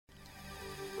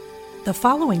The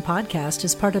following podcast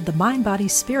is part of the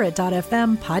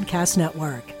MindBodySpirit.fm podcast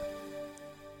network.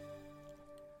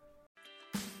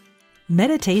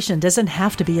 Meditation doesn't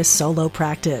have to be a solo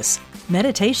practice.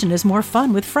 Meditation is more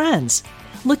fun with friends.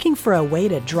 Looking for a way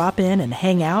to drop in and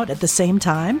hang out at the same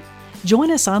time? Join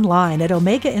us online at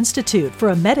Omega Institute for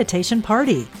a meditation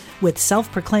party with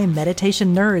self-proclaimed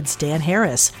meditation nerds Dan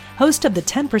Harris, host of the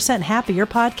 10% Happier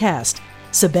podcast,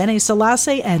 Sebene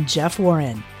Selassie, and Jeff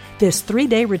Warren. This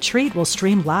 3-day retreat will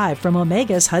stream live from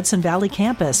Omega's Hudson Valley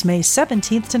campus May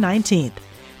 17th to 19th.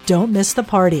 Don't miss the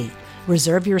party.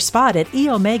 Reserve your spot at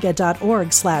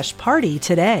eomega.org/party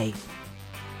today.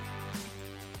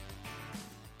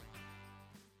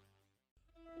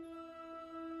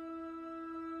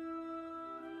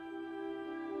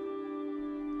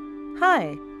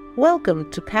 Hi, welcome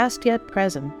to Past Yet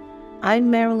Present. I'm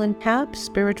Marilyn Kapp,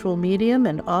 spiritual medium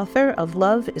and author of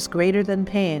Love is Greater Than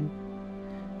Pain.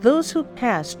 Those who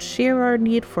passed share our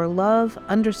need for love,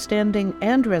 understanding,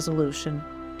 and resolution.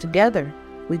 Together,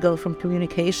 we go from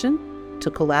communication to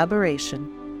collaboration.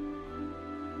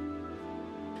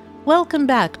 Welcome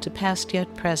back to Past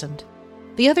Yet Present.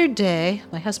 The other day,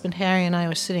 my husband Harry and I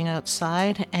were sitting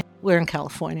outside, and we're in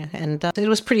California, and it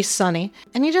was pretty sunny,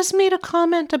 and he just made a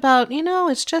comment about,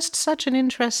 it's just such an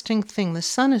interesting thing. The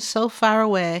sun is so far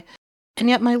away, and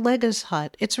yet my leg is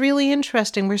hot. It's really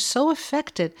interesting. We're so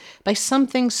affected by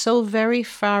something so very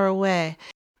far away.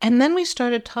 And then we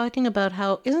started talking about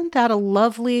how, isn't that a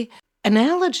lovely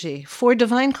analogy for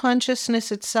divine consciousness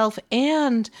itself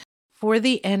and for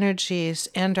the energies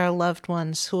and our loved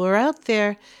ones who are out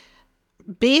there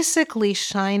basically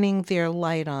shining their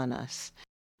light on us,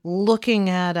 looking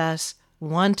at us,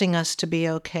 wanting us to be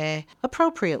okay,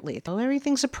 appropriately. Though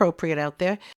everything's appropriate out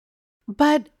there.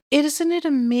 But isn't it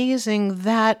amazing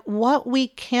that what we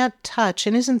can't touch,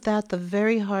 and isn't that the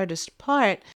very hardest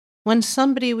part, when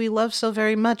somebody we love so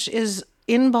very much is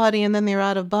in body and then they're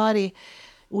out of body,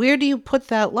 where do you put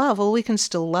that love? Well, we can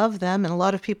still love them, and a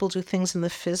lot of people do things in the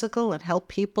physical and help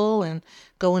people and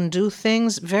go and do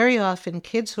things. Very often,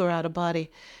 kids who are out of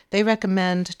body, they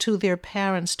recommend to their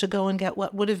parents to go and get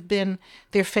what would have been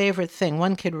their favorite thing.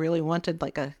 One kid really wanted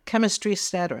like a chemistry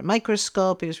set or a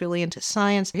microscope. He was really into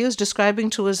science. He was describing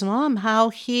to his mom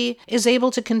how he is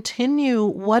able to continue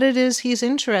what it is he's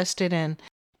interested in.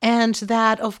 And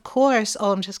that, of course,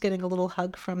 I'm just getting a little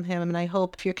hug from him, and I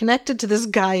hope if you're connected to this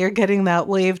guy, you're getting that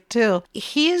wave too.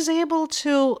 He is able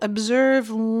to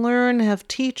observe, learn, have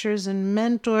teachers and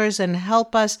mentors and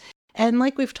help us. And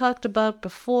like we've talked about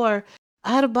before,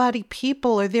 out-of-body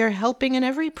people are there helping in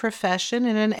every profession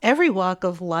and in every walk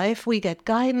of life. We get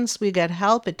guidance, we get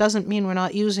help. It doesn't mean we're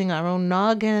not using our own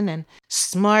noggin and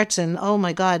smarts and, oh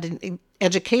my God,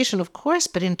 education, of course,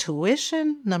 but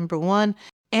intuition, number one.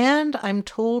 And I'm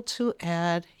told to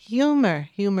add humor.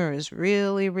 Humor is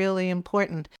really, really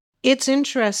important. It's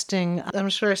interesting. I'm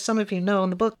sure some of you know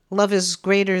in the book, Love is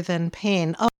Greater Than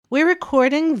Pain. We're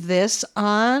recording this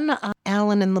on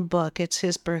Alan in the book. It's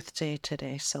his birthday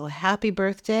today. So happy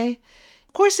birthday.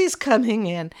 Of course, he's coming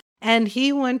in. And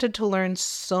he wanted to learn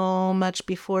so much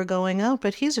before going out,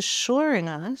 but he's assuring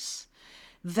us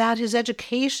that his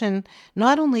education,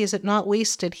 not only is it not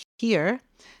wasted here,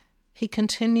 he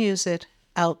continues it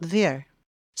out there.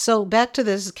 So back to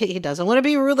this kid, he doesn't want to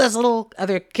be rude. This little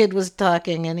other kid was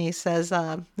talking, and he says,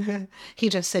 he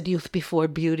just said youth before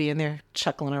beauty, and they're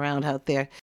chuckling around out there.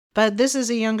 But this is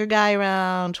a younger guy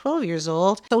around 12 years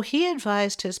old. So he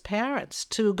advised his parents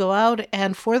to go out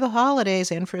and for the holidays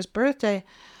and for his birthday,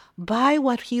 buy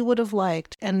what he would have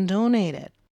liked and donate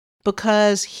it,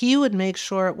 because he would make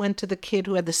sure it went to the kid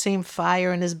who had the same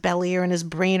fire in his belly or in his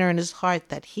brain or in his heart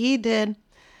that he did.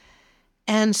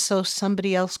 And so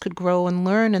somebody else could grow and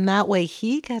learn, and that way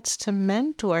he gets to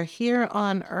mentor here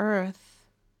on earth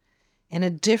in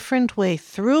a different way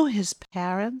through his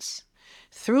parents,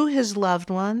 through his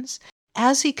loved ones,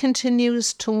 as he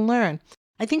continues to learn.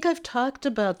 I think I've talked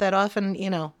about that often,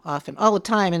 all the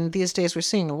time, and these days we're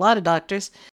seeing a lot of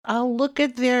doctors. I'll look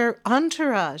at their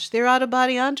entourage, their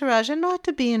out-of-body entourage, and not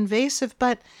to be invasive,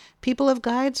 but people have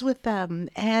guides with them,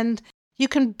 and you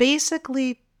can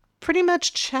basically pretty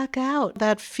much check out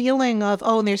that feeling of,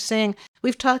 and they're saying,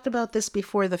 we've talked about this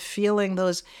before, the feeling,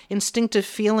 those instinctive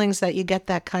feelings that you get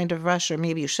that kind of rush, or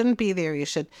maybe you shouldn't be there, you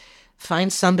should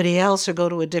find somebody else or go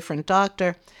to a different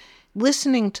doctor.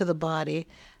 Listening to the body.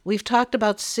 We've talked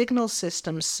about signal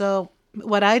systems. So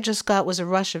what I just got was a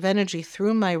rush of energy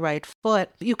through my right foot.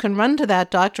 You can run to that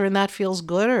doctor and that feels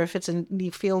good, or if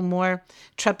you feel more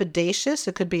trepidatious,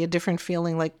 it could be a different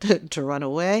feeling like to run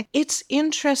away. It's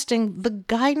interesting, the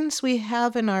guidance we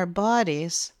have in our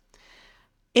bodies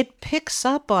It picks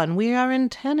up on, we are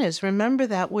antennas. Remember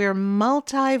that we're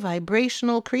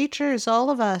multi-vibrational creatures, all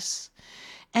of us.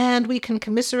 And we can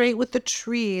commiserate with the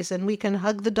trees, and we can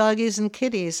hug the doggies and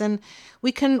kitties, and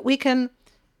we can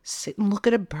sit and look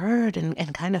at a bird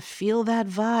and kind of feel that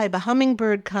vibe. A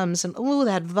hummingbird comes and ooh,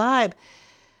 that vibe.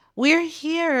 We're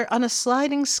here on a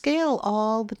sliding scale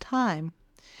all the time.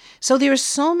 So there are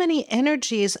so many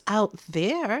energies out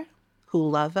there who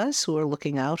love us, who are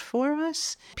looking out for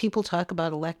us. People talk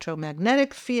about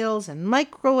electromagnetic fields and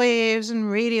microwaves and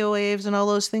radio waves and all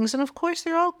those things. And of course,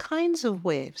 there are all kinds of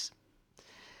waves.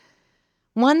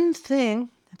 One thing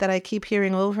that I keep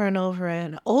hearing over and over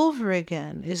and over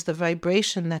again is the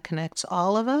vibration that connects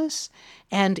all of us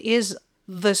and is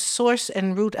the source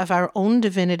and root of our own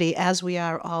divinity as we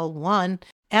are all one.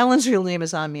 Alan's real name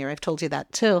is Amir. I've told you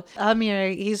that too.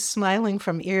 Amir, he's smiling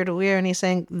from ear to ear and he's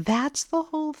saying, that's the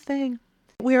whole thing.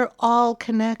 We're all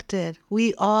connected.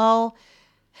 We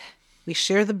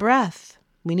share the breath.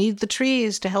 We need the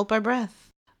trees to help our breath.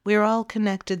 We're all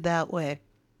connected that way.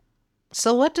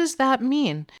 So what does that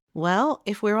mean? Well,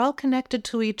 if we're all connected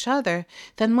to each other,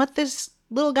 then what this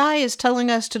little guy is telling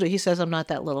us to do, he says, I'm not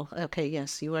that little. Okay,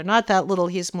 yes, you are not that little.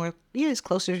 He is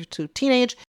closer to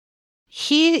teenage.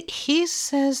 He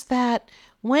says that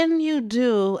when you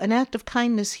do an act of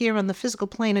kindness here on the physical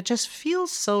plane, it just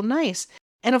feels so nice.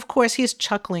 And of course, he's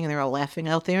chuckling and they're all laughing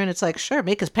out there. And it's like, sure,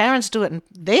 make his parents do it and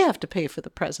they have to pay for the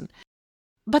present.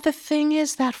 But the thing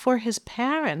is that for his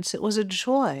parents, it was a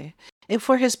joy.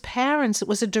 For his parents, it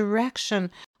was a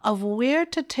direction of where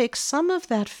to take some of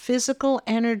that physical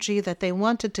energy that they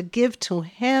wanted to give to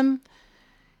him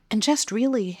and just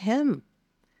really him.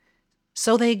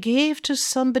 So they gave to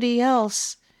somebody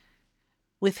else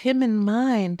with him in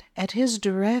mind, at his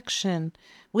direction,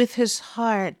 with his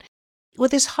heart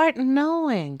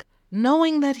knowing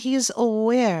that he is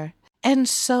aware. And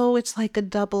so it's like a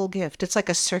double gift. It's like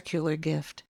a circular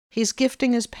gift. He's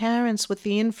gifting his parents with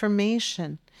the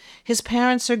information. His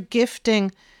parents are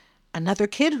gifting another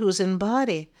kid who's in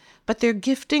body, but they're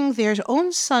gifting their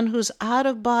own son who's out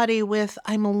of body with,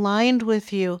 I'm aligned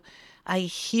with you. I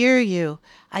hear you.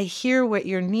 I hear what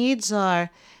your needs are.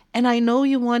 And I know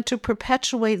you want to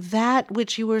perpetuate that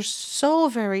which you were so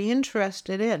very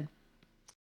interested in.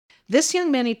 This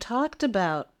young man he talked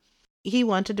about, he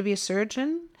wanted to be a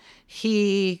surgeon.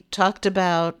 He talked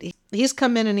about, he's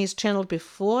come in and he's channeled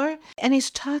before, and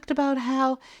he's talked about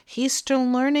how he's still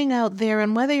learning out there,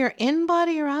 and whether you're in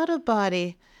body or out of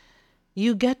body,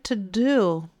 you get to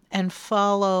do and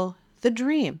follow the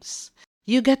dreams.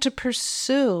 You get to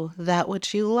pursue that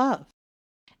which you love.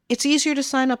 It's easier to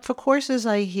sign up for courses,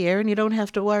 I hear, and you don't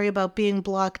have to worry about being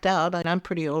blocked out. I'm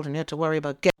pretty old and you have to worry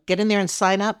about get in there and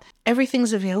sign up.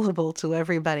 Everything's available to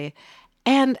everybody.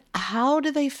 And how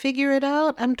do they figure it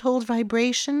out? I'm told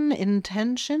vibration,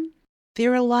 intention.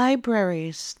 There are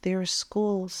libraries, there are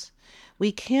schools.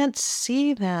 We can't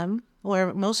see them,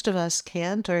 or most of us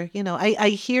can't, or, I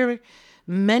hear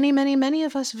many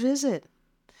of us visit.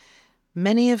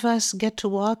 Many of us get to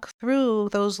walk through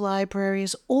those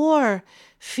libraries or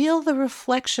feel the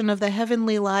reflection of the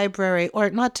heavenly library,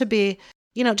 or not to be,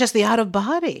 just the out of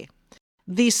body.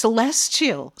 The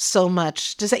celestial so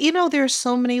much. Does that, there are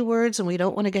so many words and we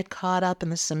don't want to get caught up in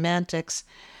the semantics.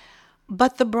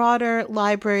 But the broader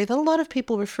library that a lot of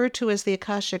people refer to as the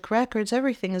Akashic Records,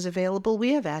 everything is available.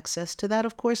 We have access to that.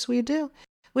 Of course we do.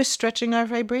 We're stretching our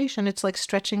vibration. It's like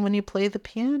stretching when you play the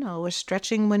piano or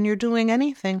stretching when you're doing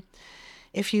anything.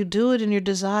 If you do it and your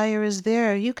desire is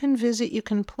there, you can visit, you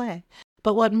can play.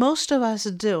 But what most of us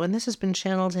do, and this has been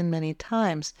channeled in many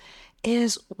times,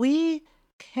 is we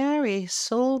carry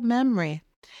soul memory.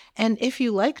 And if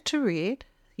you like to read,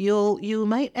 you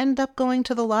might end up going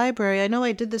to the library. I know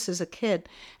I did this as a kid,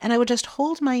 and I would just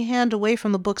hold my hand away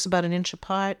from the books about an inch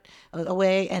apart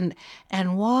away and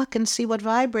walk and see what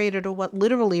vibrated or what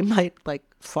literally might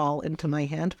fall into my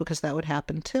hand, because that would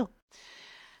happen too.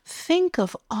 Think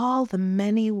of all the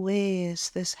many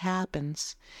ways this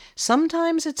happens.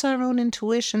 Sometimes it's our own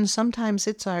intuition, sometimes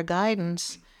it's our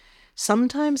guidance.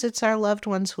 Sometimes it's our loved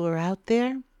ones who are out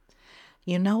there.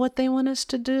 You know what they want us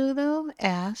to do, though?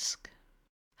 Ask,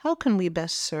 how can we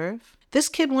best serve? This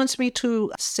kid wants me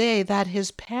to say that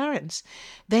his parents,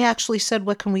 they actually said,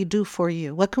 what can we do for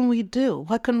you? What can we do?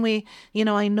 What can we,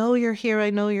 I know you're here,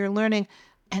 I know you're learning.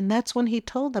 And that's when he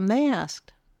told them, they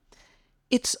asked.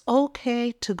 It's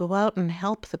okay to go out and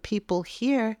help the people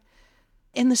here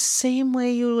in the same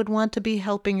way you would want to be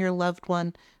helping your loved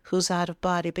one who's out of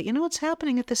body. But you know what's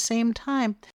happening at the same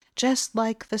time? Just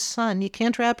like the sun. You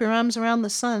can't wrap your arms around the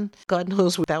sun. God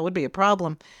knows that would be a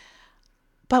problem.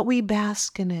 But we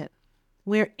bask in it.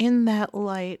 We're in that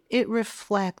light. It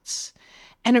reflects.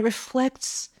 And it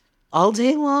reflects all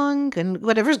day long and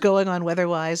whatever's going on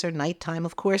weather-wise or nighttime.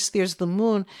 Of course, there's the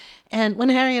moon. And when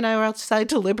Harry and I were outside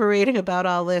deliberating about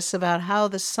all this, about how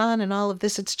the sun and all of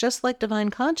this, it's just like divine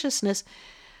consciousness,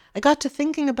 I got to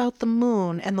thinking about the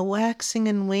moon and the waxing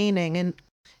and waning, and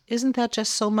isn't that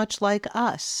just so much like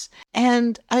us?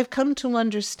 And I've come to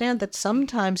understand that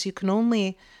sometimes you can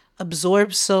only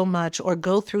absorb so much or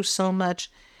go through so much,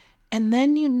 and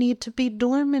then you need to be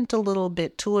dormant a little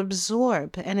bit to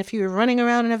absorb. And if you're running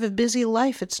around and have a busy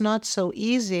life, it's not so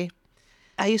easy.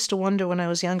 I used to wonder when I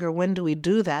was younger, when do we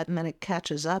do that? And then it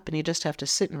catches up and you just have to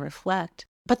sit and reflect.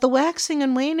 But the waxing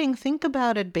and waning, think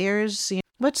about it, bears,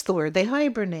 what's the word? They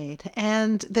hibernate.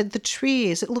 And the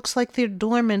trees, it looks like they're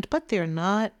dormant, but they're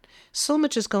not. So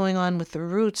much is going on with the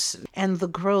roots and the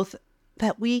growth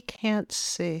that we can't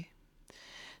see.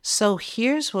 So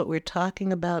here's what we're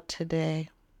talking about today.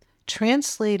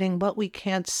 Translating what we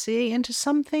can't see into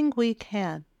something we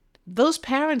can. Those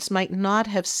parents might not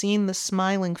have seen the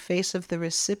smiling face of the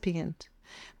recipient,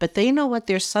 but they know what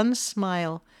their son's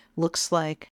smile looks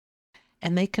like,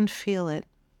 and they can feel it.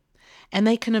 And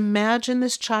they can imagine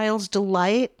this child's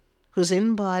delight, who's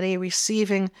in body,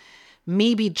 receiving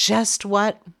maybe just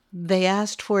what they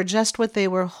asked for, just what they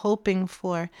were hoping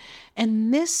for.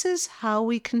 And this is how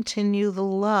we continue the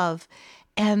love.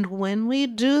 And when we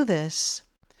do this,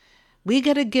 we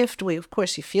get a gift. Of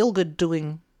course, you feel good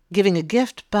giving a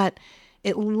gift, but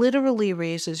it literally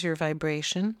raises your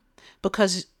vibration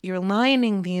because you're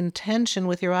aligning the intention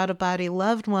with your out-of-body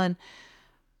loved one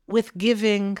with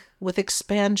giving, with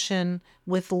expansion,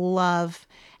 with love.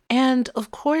 And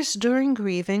of course, during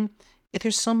grieving,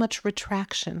 there's so much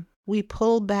retraction. We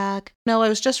pull back. Now, I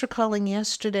was just recalling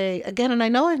yesterday, again, and I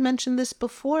know I've mentioned this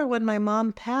before, when my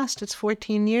mom passed, it's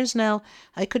 14 years now,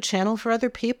 I could channel for other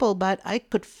people, but I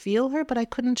could feel her, but I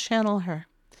couldn't channel her.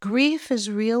 Grief is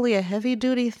really a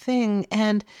heavy-duty thing,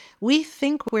 and we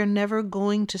think we're never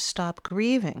going to stop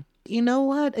grieving. You know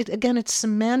what? Again, it's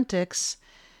semantics.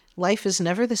 Life is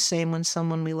never the same when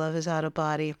someone we love is out of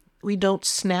body. We don't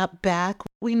snap back.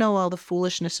 We know all the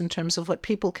foolishness in terms of what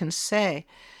people can say.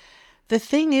 The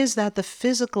thing is that the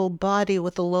physical body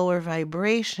with the lower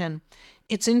vibration,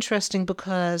 it's interesting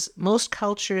because most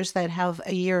cultures that have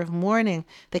a year of mourning,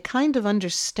 they kind of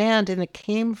understand, and it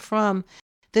came from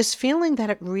this feeling that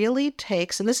it really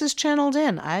takes, and this is channeled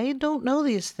in, I don't know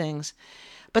these things,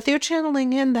 but they're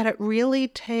channeling in that it really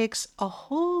takes a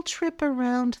whole trip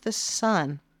around the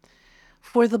sun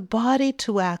for the body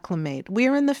to acclimate.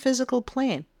 We're in the physical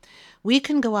plane. We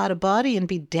can go out of body and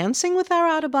be dancing with our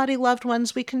out-of-body loved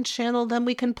ones. We can channel them.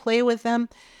 We can play with them.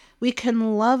 We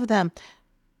can love them.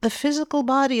 The physical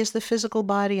body is the physical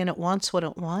body, and it wants what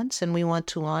it wants, and we want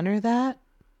to honor that.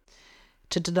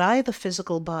 To deny the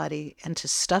physical body and to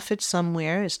stuff it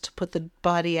somewhere is to put the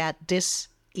body at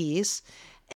dis-ease.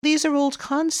 These are old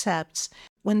concepts.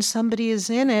 When somebody is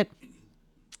in it,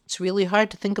 it's really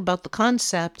hard to think about the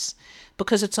concepts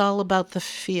because it's all about the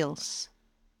feels.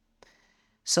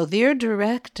 So they're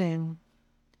directing,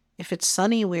 if it's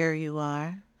sunny where you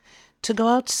are, to go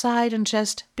outside and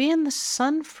just be in the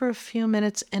sun for a few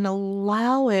minutes and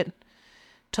allow it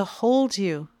to hold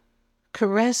you,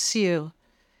 caress you,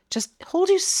 just hold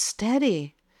you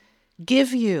steady,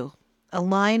 give you,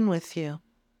 align with you.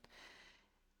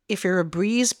 If you're a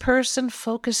breeze person,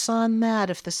 focus on that.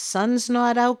 If the sun's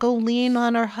not out, go lean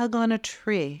on or hug on a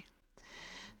tree.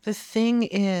 The thing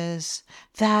is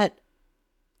that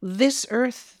this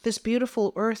earth, this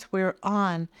beautiful earth we're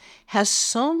on, has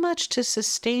so much to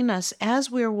sustain us as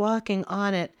we're walking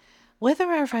on it, whether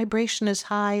our vibration is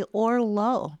high or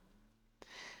low.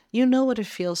 You know what it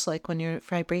feels like when your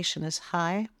vibration is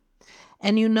high,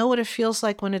 and you know what it feels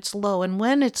like when it's low. And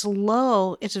when it's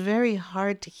low, it's very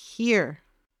hard to hear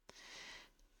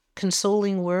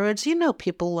consoling words. You know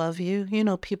people love you. You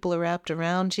know people are wrapped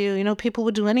around you. You know people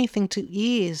would do anything to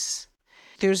ease.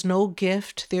 There's no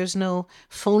gift. There's no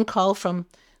phone call from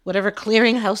whatever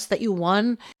clearinghouse that you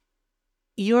won.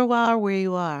 You are where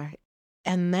you are.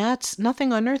 And that's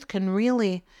nothing on earth can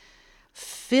really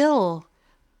fill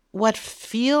what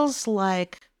feels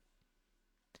like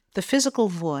the physical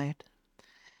void.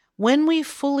 When we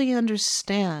fully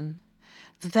understand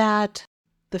that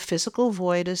the physical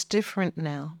void is different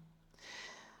now,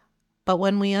 but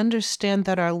when we understand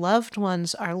that our loved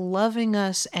ones are loving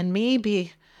us and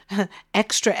maybe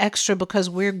extra because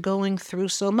we're going through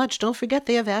so much, don't forget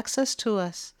they have access to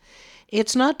us.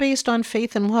 It's not based on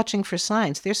faith and watching for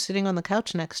signs. They're sitting on the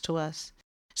couch next to us.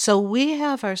 So we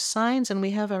have our signs and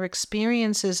we have our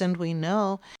experiences and we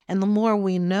know, and the more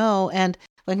we know, and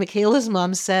like Michaela's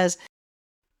mom says,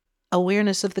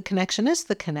 awareness of the connection is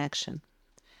the connection.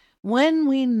 When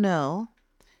we know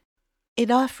It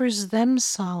offers them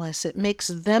solace. It makes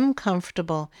them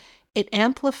comfortable. It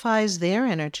amplifies their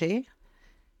energy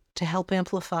to help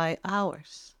amplify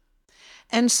ours.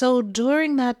 And so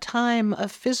during that time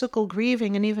of physical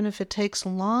grieving, and even if it takes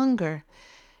longer,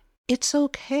 it's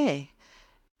okay.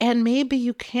 And maybe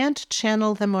you can't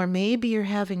channel them, or maybe you're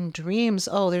having dreams.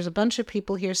 Oh, there's a bunch of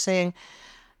people here saying,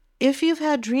 if you've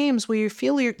had dreams where you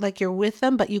feel like you're with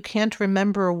them, but you can't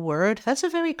remember a word, that's a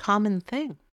very common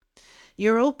thing.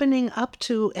 You're opening up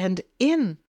to and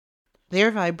in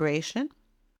their vibration.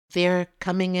 They're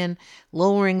coming in,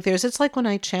 lowering theirs. It's like when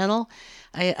I channel,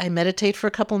 I meditate for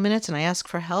a couple minutes and I ask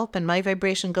for help, and my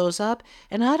vibration goes up,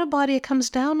 and out of body it comes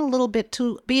down a little bit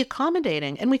to be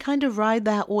accommodating, and we kind of ride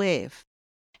that wave.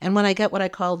 And when I get what I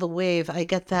call the wave, I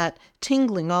get that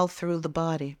tingling all through the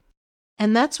body.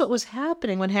 And that's what was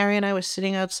happening when Harry and I were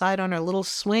sitting outside on our little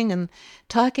swing and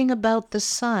talking about the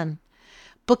sun.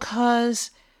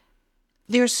 Because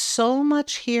there's so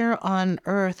much here on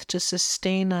earth to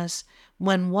sustain us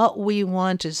when what we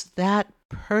want is that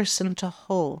person to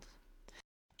hold.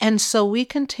 And so we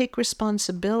can take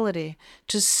responsibility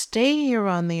to stay here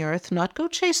on the earth, not go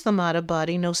chase them out of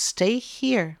body, no, stay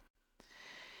here.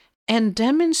 And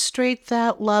demonstrate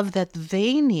that love that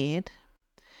they need,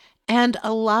 and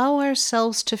allow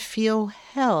ourselves to feel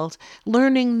held,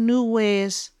 learning new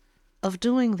ways of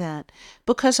doing that.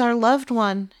 Because our loved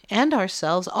one and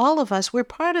ourselves, all of us, we're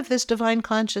part of this divine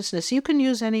consciousness. You can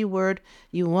use any word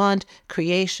you want,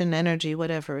 creation, energy,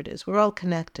 whatever it is. We're all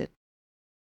connected.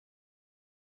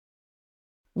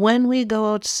 When we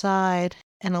go outside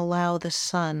and allow the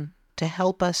sun to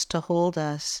help us, to hold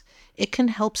us, it can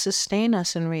help sustain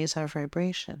us and raise our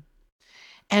vibration.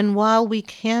 And while we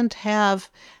can't have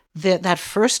that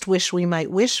first wish we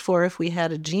might wish for if we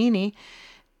had a genie,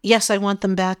 yes, I want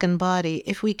them back in body.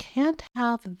 If we can't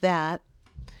have that,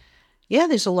 yeah,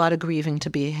 there's a lot of grieving to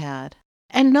be had.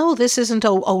 And no, this isn't,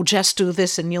 just do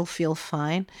this and you'll feel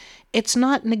fine. It's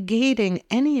not negating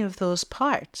any of those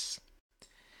parts.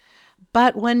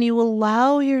 But when you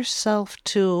allow yourself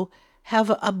to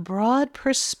have a broad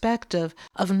perspective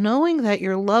of knowing that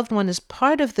your loved one is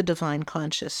part of the divine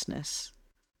consciousness,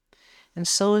 and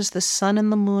so is the sun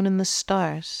and the moon and the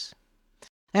stars.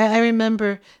 I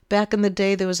remember back in the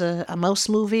day there was a mouse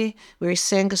movie where he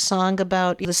sang a song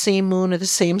about the same moon or the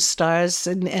same stars.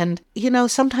 And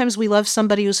sometimes we love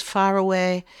somebody who's far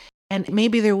away and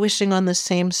maybe they're wishing on the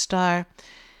same star.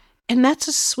 And that's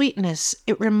a sweetness.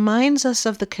 It reminds us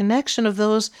of the connection of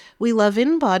those we love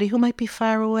in body who might be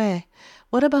far away.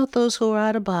 What about those who are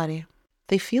out of body?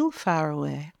 They feel far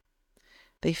away.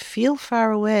 They feel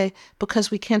far away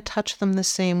because we can't touch them the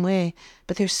same way,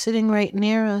 but they're sitting right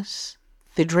near us.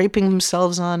 They're draping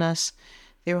themselves on us.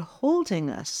 They're holding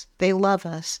us. They love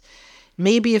us.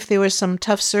 Maybe if there were some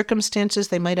tough circumstances,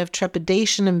 they might have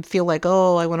trepidation and feel like,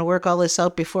 I want to work all this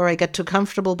out before I get too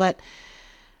comfortable. But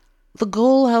the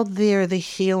goal out there, the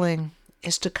healing,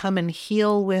 is to come and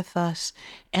heal with us.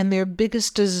 And their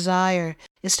biggest desire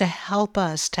is to help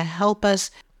us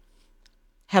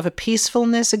have a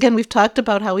peacefulness. Again, we've talked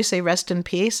about how we say rest in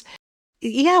peace.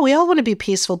 Yeah, we all want to be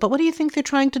peaceful, but what do you think they're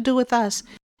trying to do with us?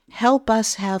 Help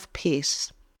us have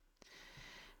peace.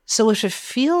 So if it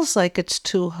feels like it's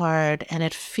too hard, and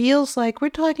it feels like we're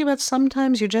talking about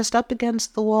sometimes you're just up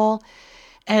against the wall,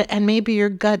 and maybe your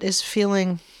gut is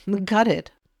feeling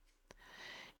gutted,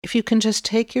 if you can just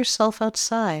take yourself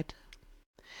outside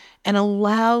and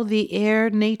allow the air,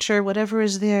 nature, whatever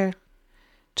is there,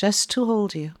 just to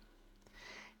hold you.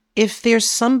 If there's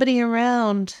somebody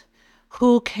around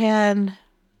who can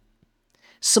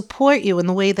support you in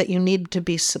the way that you need to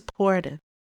be supported.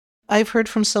 I've heard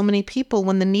from so many people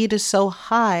when the need is so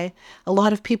high, a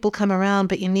lot of people come around,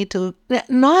 but you need to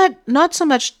not so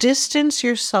much distance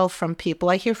yourself from people.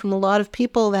 I hear from a lot of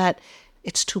people that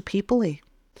it's too people-y.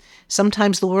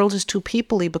 Sometimes the world is too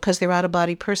people-y because they're out of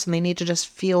body person. They need to just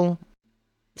feel.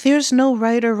 There's no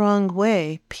right or wrong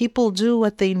way. People do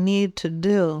what they need to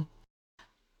do.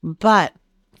 But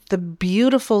the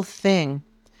beautiful thing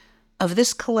of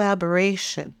this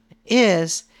collaboration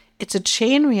is it's a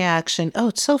chain reaction. Oh,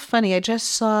 it's so funny. I just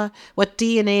saw what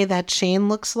DNA that chain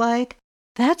looks like.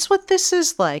 That's what this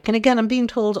is like. And again, I'm being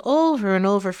told over and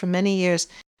over for many years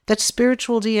that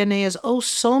spiritual DNA is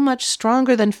so much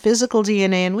stronger than physical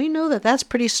DNA. And we know that that's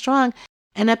pretty strong.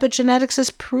 And epigenetics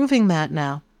is proving that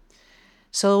now.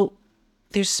 So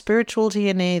there's spiritual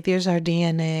DNA, there's our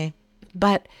DNA.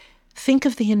 But think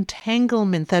of the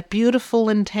entanglement, that beautiful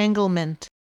entanglement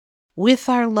with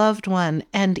our loved one.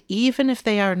 And even if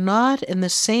they are not in the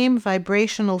same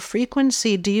vibrational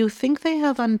frequency, do you think they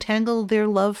have untangled their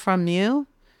love from you?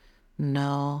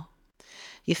 No.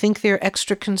 You think they're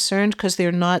extra concerned because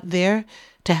they're not there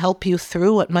to help you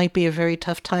through what might be a very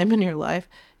tough time in your life?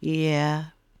 Yeah.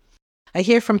 I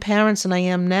hear from parents, and I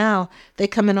am now, they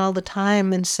come in all the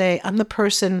time and say, I'm the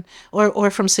person,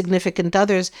 or from significant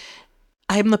others,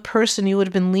 I'm the person you would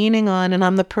have been leaning on, and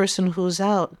I'm the person who's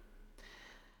out.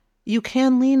 You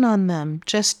can lean on them,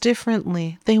 just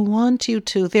differently. They want you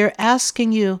to. They're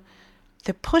asking you.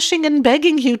 They're pushing and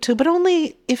begging you to, but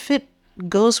only if it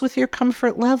goes with your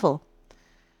comfort level.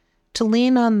 To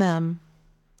lean on them,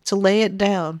 to lay it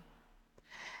down,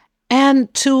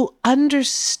 and to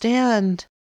understand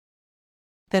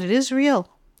that it is real.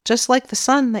 Just like the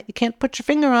sun that you can't put your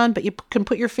finger on, but you can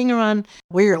put your finger on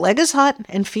where your leg is hot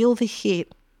and feel the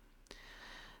heat.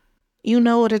 You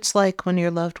know what it's like when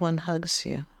your loved one hugs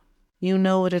you. You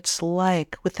know what it's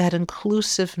like with that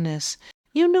inclusiveness.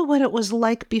 You knew what it was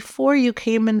like before you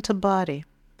came into body.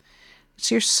 It's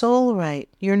your soul right,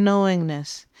 your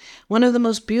knowingness. One of the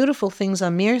most beautiful things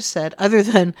Amir said, other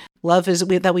than love is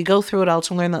that we go through it all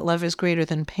to learn that love is greater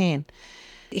than pain.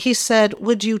 He said,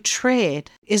 would you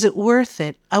trade? Is it worth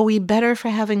it? Are we better for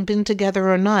having been together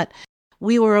or not?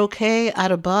 We were okay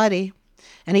out of body.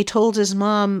 And he told his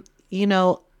mom, you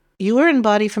were in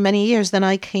body for many years, then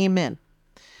I came in.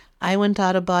 I went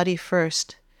out of body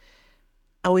first.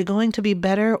 Are we going to be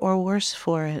better or worse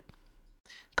for it?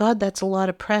 God, that's a lot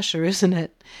of pressure, isn't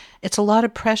it? It's a lot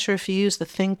of pressure if you use the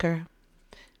thinker.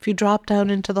 If you drop down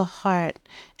into the heart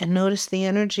and notice the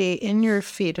energy in your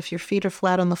feet, if your feet are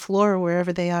flat on the floor or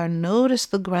wherever they are, notice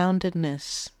the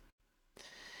groundedness.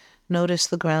 Notice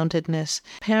the groundedness.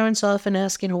 Parents often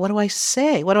ask, what do I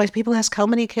say? People ask, how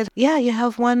many kids? Yeah, you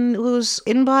have one who's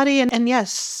in body, and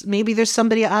yes, maybe there's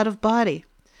somebody out of body.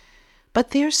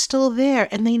 But they're still there,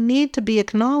 and they need to be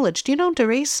acknowledged. You don't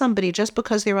erase somebody just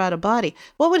because they're out of body.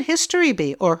 What would history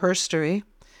be, or herstory?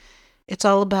 It's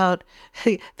all about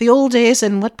the old days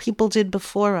and what people did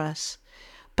before us.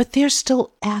 But they're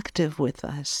still active with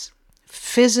us,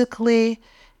 physically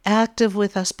active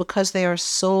with us because they are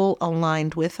soul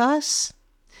aligned with us.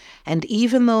 And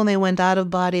even though they went out of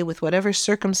body with whatever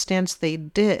circumstance they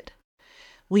did,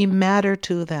 we matter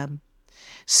to them.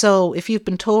 So if you've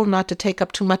been told not to take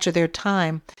up too much of their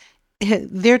time,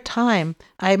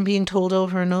 I'm being told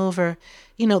over and over,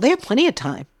 they have plenty of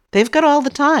time. They've got all the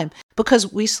time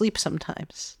because we sleep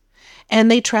sometimes.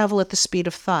 And they travel at the speed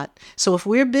of thought. So if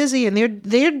we're busy and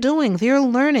they're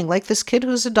learning, like this kid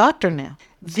who's a doctor now,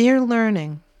 they're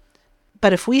learning.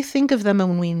 But if we think of them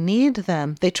and when we need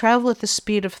them, they travel at the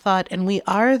speed of thought and we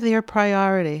are their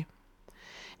priority.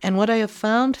 And what I have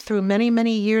found through many,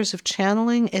 many years of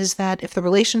channeling is that if the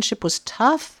relationship was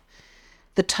tough,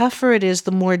 the tougher it is,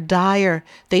 the more dire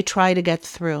they try to get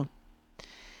through.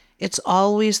 It's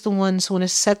always the ones who want to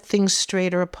set things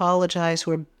straight or apologize,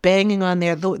 who are banging on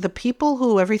there. The people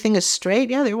who everything is straight,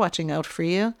 yeah, they're watching out for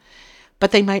you,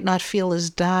 but they might not feel as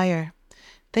dire.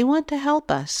 They want to help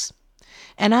us.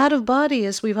 And out of body,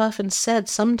 as we've often said,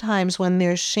 sometimes when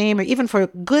there's shame, or even for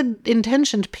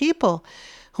good-intentioned people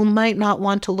who might not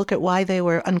want to look at why they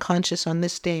were unconscious on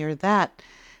this day or that,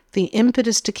 the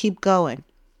impetus to keep going,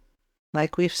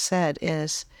 like we've said,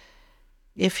 is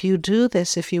if you do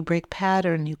this, if you break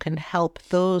pattern, you can help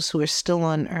those who are still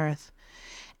on earth.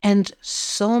 And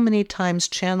so many times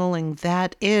channeling,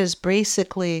 that is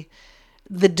basically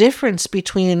the difference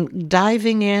between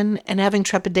diving in and having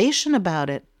trepidation about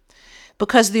it.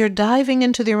 Because they're diving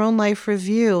into their own life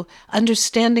review,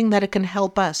 understanding that it can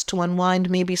help us to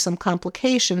unwind maybe some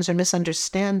complications or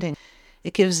misunderstanding.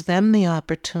 It gives them the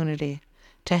opportunity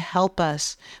to help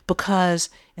us because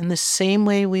in the same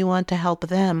way we want to help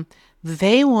them,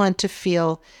 they want to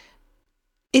feel,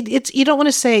 you don't want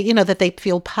to say, that they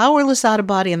feel powerless out of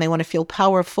body and they want to feel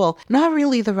powerful. Not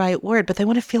really the right word, but they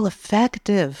want to feel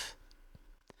effective.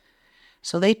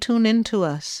 So they tune into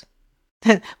us.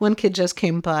 One kid just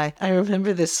came by. I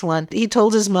remember this one. He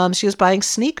told his mom she was buying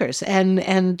sneakers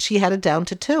and she had it down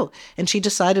to 2. And she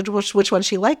decided which one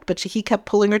she liked, but he kept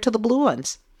pulling her to the blue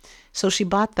ones. So she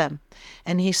bought them.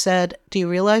 And he said, do you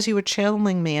realize you were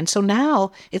channeling me? And so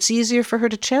now it's easier for her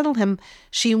to channel him.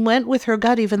 She went with her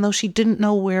gut even though she didn't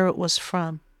know where it was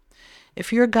from.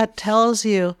 If your gut tells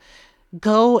you,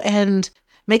 go and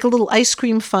make a little ice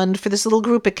cream fund for this little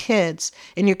group of kids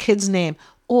in your kid's name,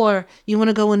 or you want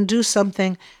to go and do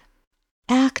something,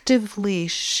 actively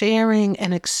sharing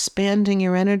and expanding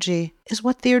your energy is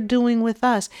what they're doing with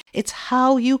us. It's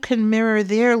how you can mirror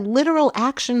their literal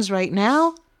actions right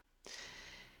now.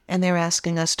 And they're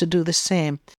asking us to do the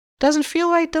same. Doesn't feel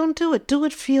right, don't do it. Do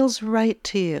what feels right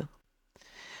to you.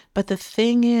 But the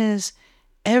thing is,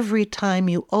 every time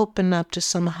you open up to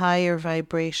some higher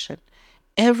vibration,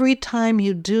 Every time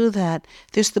you do that,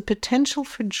 there's the potential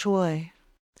for joy,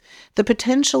 the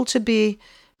potential to be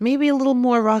maybe a little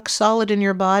more rock solid in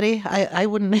your body. I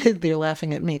wouldn't, they're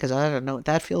laughing at me because I don't know what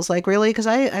that feels like really, because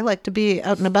I like to be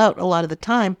out and about a lot of the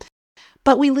time.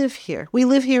 But we live here. We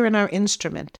live here in our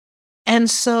instrument. And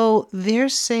so they're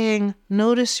saying,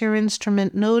 notice your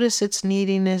instrument, notice its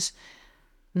neediness,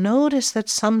 notice that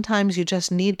sometimes you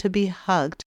just need to be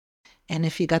hugged. And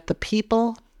if you got the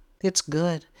people, it's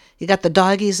good. You got the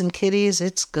doggies and kitties,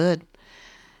 it's good.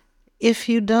 If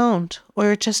you don't,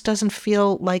 or it just doesn't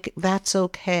feel like that's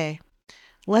okay,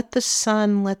 let the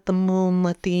sun, let the moon,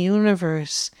 let the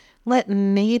universe, let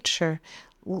nature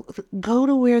go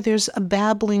to where there's a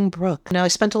babbling brook. Now, I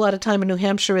spent a lot of time in New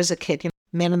Hampshire as a kid,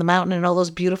 Man in the Mountain and all those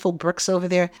beautiful brooks over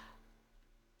there.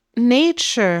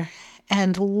 Nature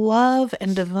and love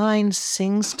and divine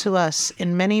sings to us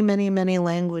in many, many, many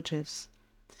languages.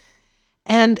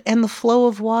 And the flow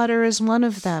of water is one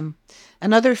of them.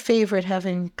 Another favorite,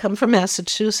 having come from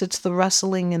Massachusetts, the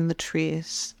rustling in the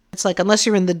trees. It's like, unless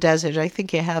you're in the desert, I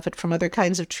think you have it from other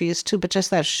kinds of trees too, but just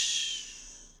that shh.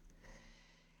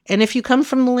 And if you come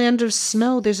from the land of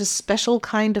snow, there's a special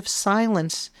kind of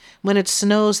silence. When it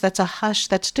snows, that's a hush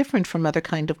that's different from other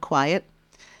kind of quiet.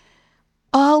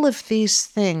 All of these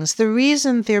things, the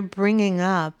reason they're bringing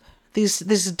up this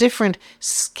different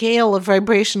scale of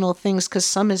vibrational things, because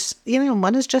some is,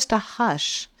 one is just a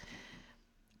hush.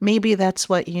 Maybe that's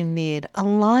what you need.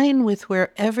 Align with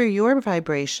wherever your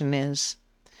vibration is.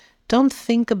 Don't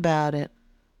think about it,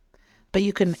 but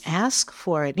you can ask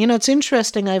for it. It's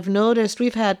interesting. I've noticed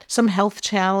we've had some health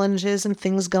challenges and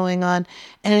things going on,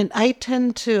 and I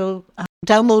tend to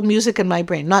download music in my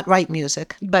brain, not write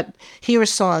music, but hear a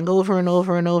song over and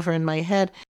over and over in my head.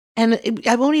 And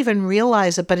I won't even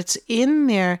realize it, but it's in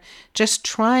there just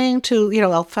trying to,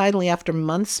 I'll finally, after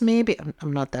months maybe,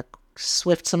 I'm not that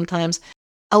swift sometimes,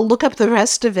 I'll look up the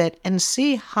rest of it and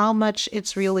see how much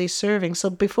it's really serving. So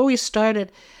before we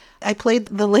started, I played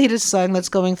the latest song that's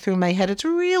going through my head. It's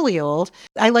really old.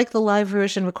 I like the live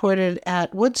version recorded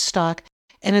at Woodstock,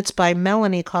 and it's by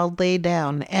Melanie, called Lay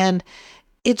Down. And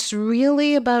it's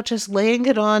really about just laying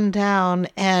it on down,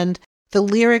 and the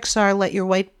lyrics are, let your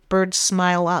white bird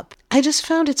smile up. I just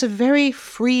found it's a very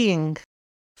freeing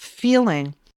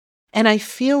feeling. And I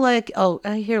feel like,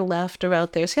 I hear laughter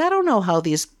out there. See, I don't know how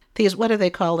these, what do they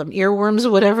call them? Earworms,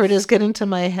 whatever it is, get into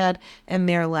my head, and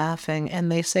they're laughing.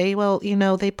 And they say, well,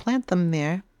 they plant them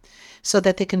there so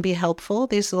that they can be helpful,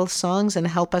 these little songs, and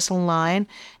help us align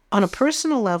on a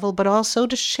personal level, but also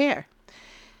to share.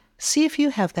 See if you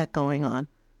have that going on.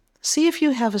 See if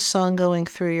you have a song going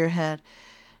through your head.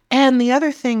 And the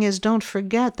other thing is, don't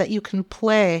forget that you can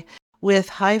play with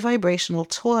high vibrational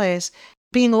toys.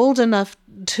 Being old enough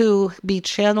to be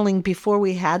channeling before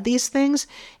we had these things,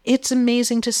 it's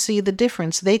amazing to see the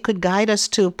difference. They could guide us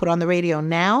to put on the radio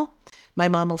now. My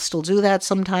mom will still do that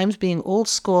sometimes, being old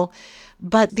school.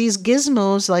 But these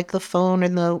gizmos, like the phone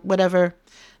and the whatever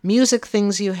music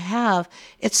things you have,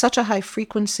 it's such a high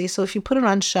frequency. So if you put it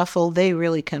on shuffle, they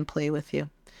really can play with you.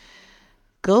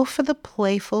 Go for the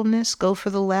playfulness, go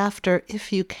for the laughter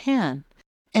if you can.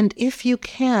 And if you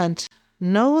can't,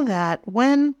 know that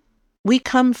when we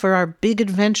come for our big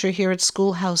adventure here at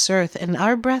Schoolhouse Earth, and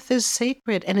our breath is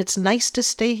sacred, and it's nice to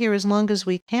stay here as long as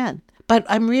we can. But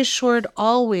I'm reassured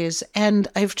always, and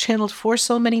I've channeled for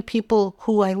so many people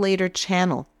who I later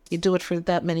channel. You do it for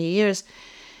that many years.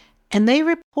 And they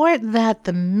report that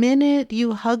the minute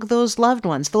you hug those loved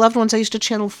ones, the loved ones I used to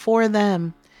channel for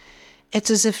them, it's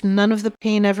as if none of the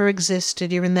pain ever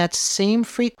existed. You're in that same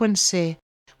frequency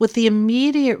with the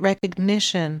immediate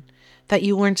recognition that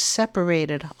you weren't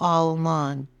separated all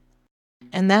along.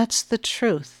 And that's the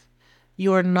truth.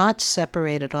 You're not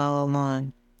separated all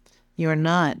along. You're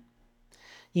not.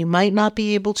 You might not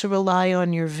be able to rely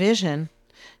on your vision.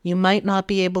 You might not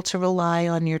be able to rely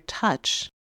on your touch.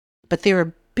 But there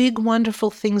are big, wonderful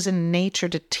things in nature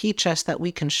to teach us that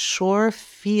we can sure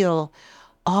feel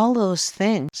all those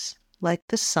things, like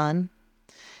the sun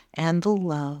and the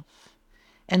love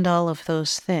and all of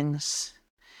those things.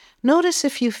 Notice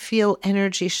if you feel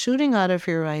energy shooting out of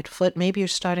your right foot. Maybe you're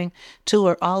starting to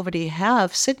or already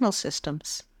have signal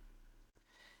systems.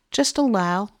 Just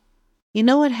allow. You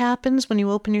know what happens when you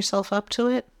open yourself up to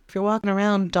it? If you're walking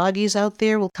around, doggies out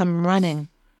there will come running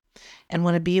and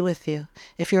want to be with you.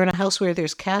 If you're in a house where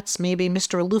there's cats, maybe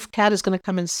Mr. Aloof Cat is going to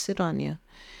come and sit on you.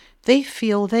 They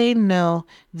feel, they know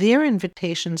their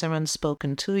invitations are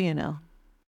unspoken too,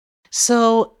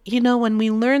 So, when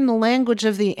we learn the language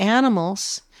of the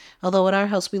animals, although at our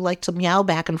house we like to meow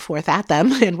back and forth at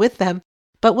them and with them,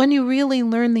 but when you really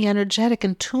learn the energetic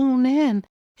and tune in,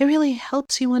 It really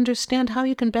helps you understand how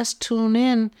you can best tune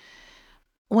in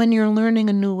when you're learning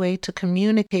a new way to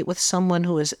communicate with someone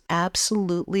who is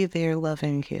absolutely there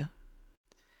loving you.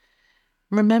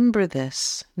 Remember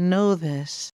this, know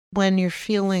this. When you're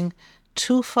feeling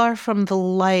too far from the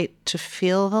light to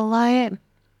feel the light,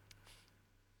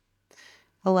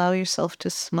 allow yourself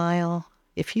to smile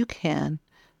if you can.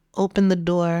 Open the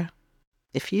door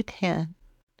if you can.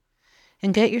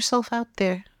 And get yourself out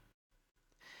there.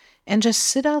 And just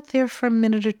sit out there for a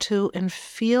minute or two and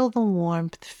feel the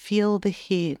warmth, feel the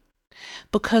heat.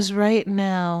 Because right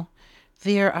now,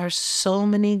 there are so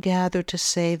many gathered to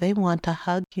say they want to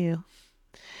hug you.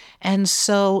 And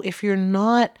so if you're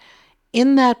not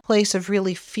in that place of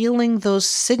really feeling those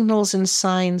signals and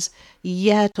signs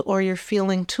yet, or you're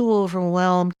feeling too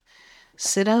overwhelmed,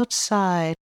 sit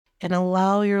outside and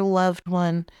allow your loved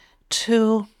one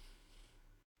to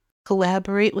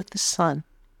collaborate with the sun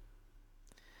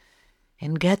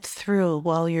and get through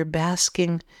while you're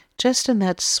basking just in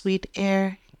that sweet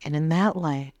air and in that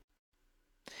light.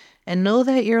 And know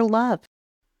that you're loved.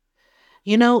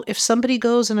 You know, if somebody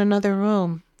goes in another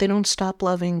room, they don't stop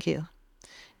loving you.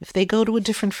 If they go to a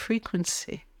different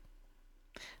frequency,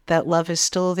 that love is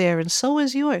still there, and so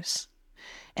is yours.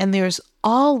 And there's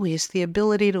always the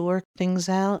ability to work things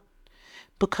out,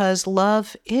 because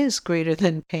love is greater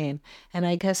than pain. And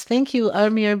I guess thank you,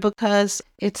 Amir, because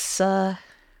it's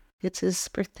his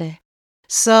birthday.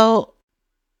 So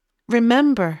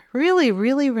remember, really,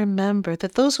 really remember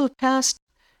that those who have passed,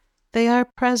 they are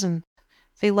present.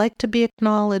 They like to be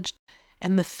acknowledged.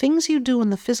 And the things you do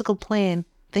in the physical plane,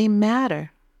 they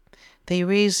matter. They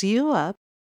raise you up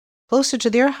closer to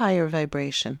their higher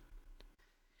vibration.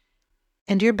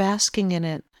 And you're basking in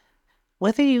it,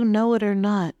 whether you know it or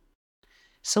not.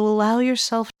 So allow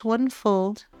yourself to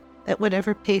unfold at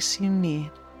whatever pace you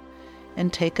need.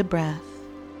 And take a breath.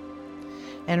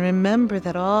 And remember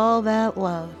that all that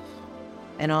love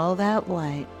and all that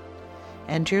light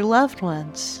and your loved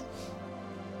ones,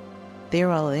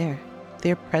 they're all there.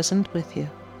 They're present with you.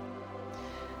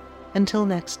 Until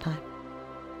next time.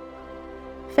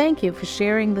 Thank you for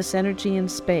sharing this energy in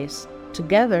space.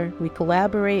 Together, we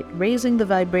collaborate, raising the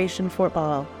vibration for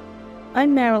all.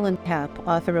 I'm Marilyn Kapp,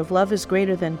 author of Love is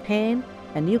Greater Than Pain,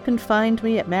 and you can find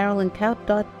me at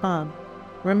marilynkapp.com.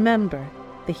 Remember,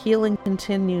 the healing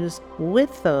continues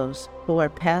with those who are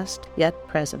past yet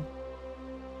present.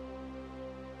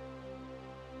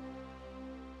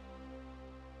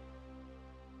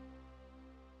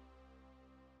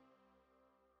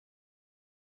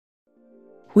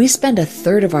 We spend a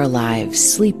third of our lives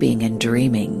sleeping and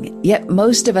dreaming, yet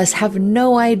most of us have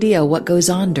no idea what goes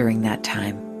on during that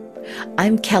time.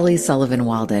 I'm Kelly Sullivan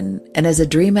Walden, and as a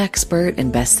dream expert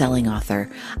and best-selling author,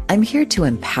 I'm here to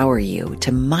empower you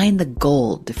to mine the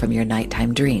gold from your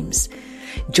nighttime dreams.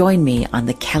 Join me on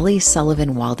the Kelly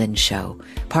Sullivan Walden Show,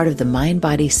 part of the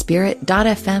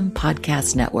MindBodySpirit.fm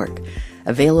podcast network,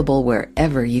 available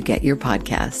wherever you get your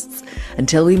podcasts.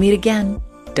 Until we meet again,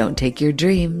 don't take your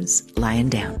dreams lying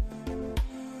down.